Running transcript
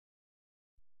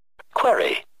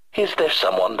Query, is there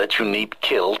someone that you need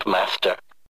killed, Master?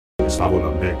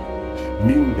 Stavola meg,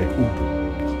 minden utu,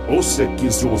 osse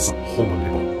kisiosa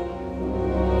homolimo.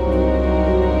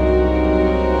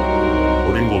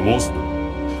 Oringo mosto,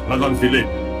 lagan filet,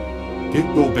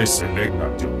 ketto besse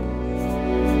legnatio.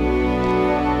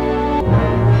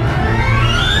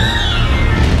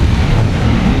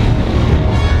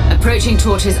 Approaching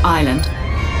Tortoise Island.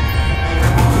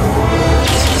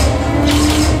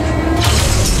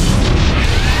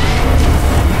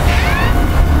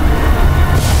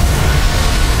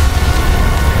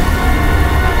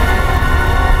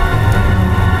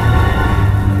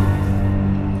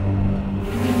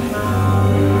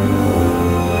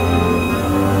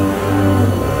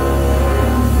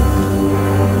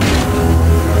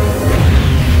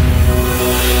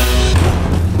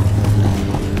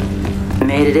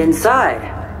 Made it inside.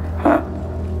 Huh.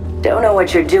 Don't know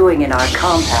what you're doing in our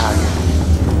compound.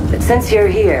 But since you're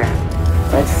here,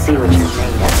 let's see what you're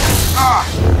made of.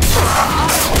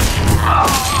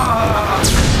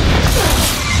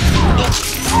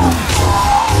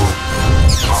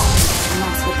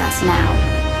 Mess with us now.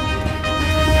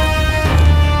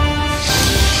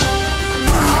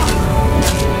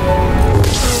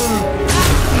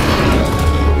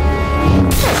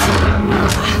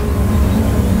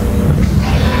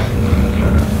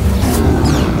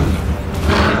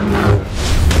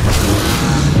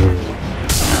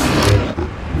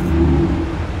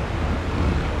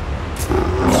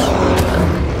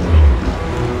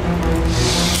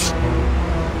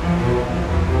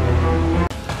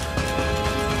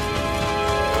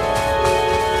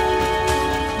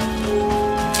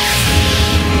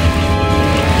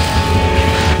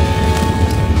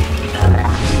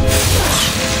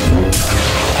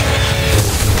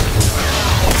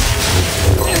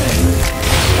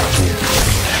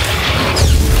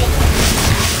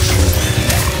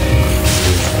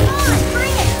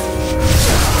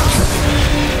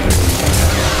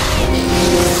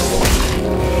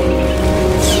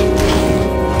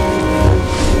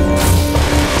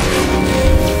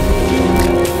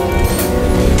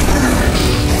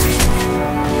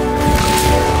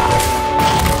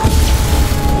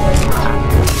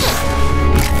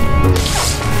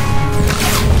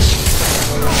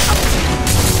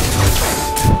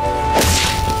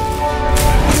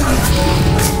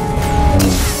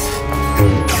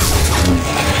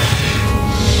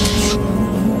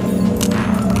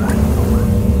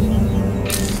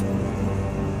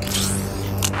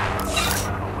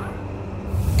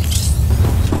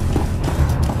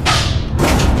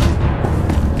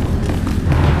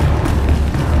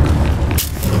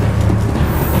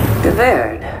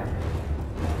 Gewehrd.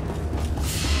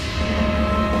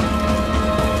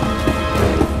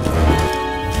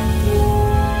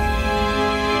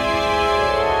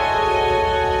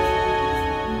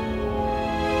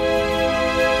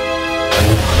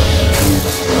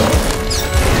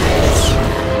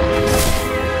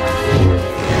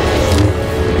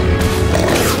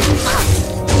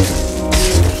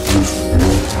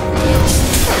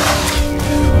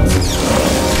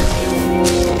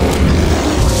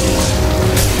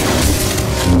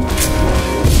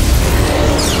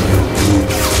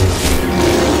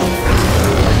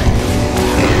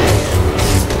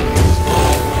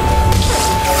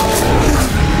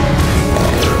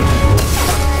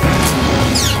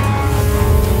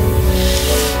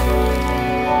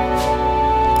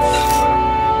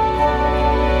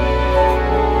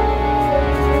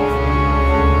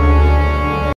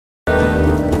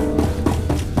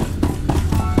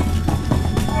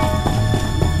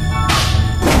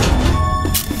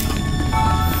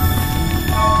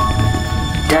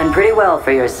 Done pretty well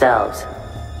for yourselves.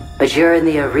 But you're in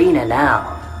the arena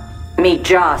now. Meet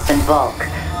Joss and Volk.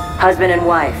 Husband and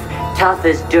wife, tough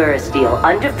as Durasteel,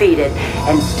 undefeated,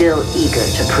 and still eager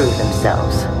to prove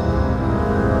themselves.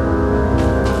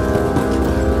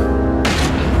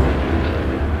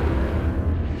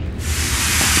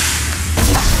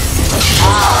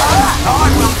 I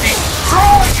will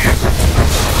destroy you!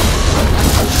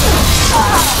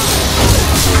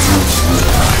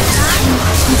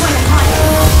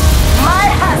 My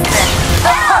husband,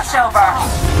 the pushover!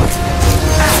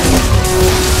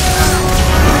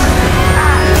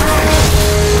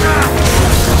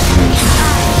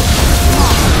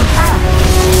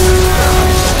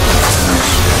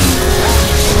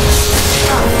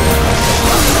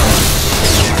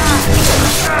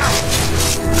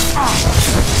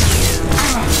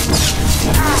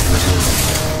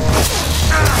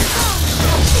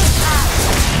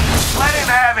 Let him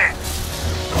have it!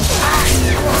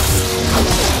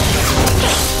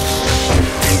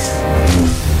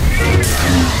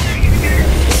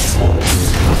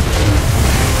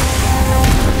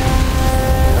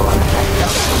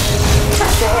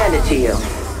 to you.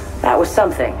 That was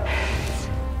something.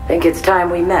 Think it's time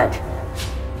we met.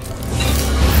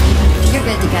 You're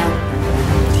good to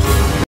go.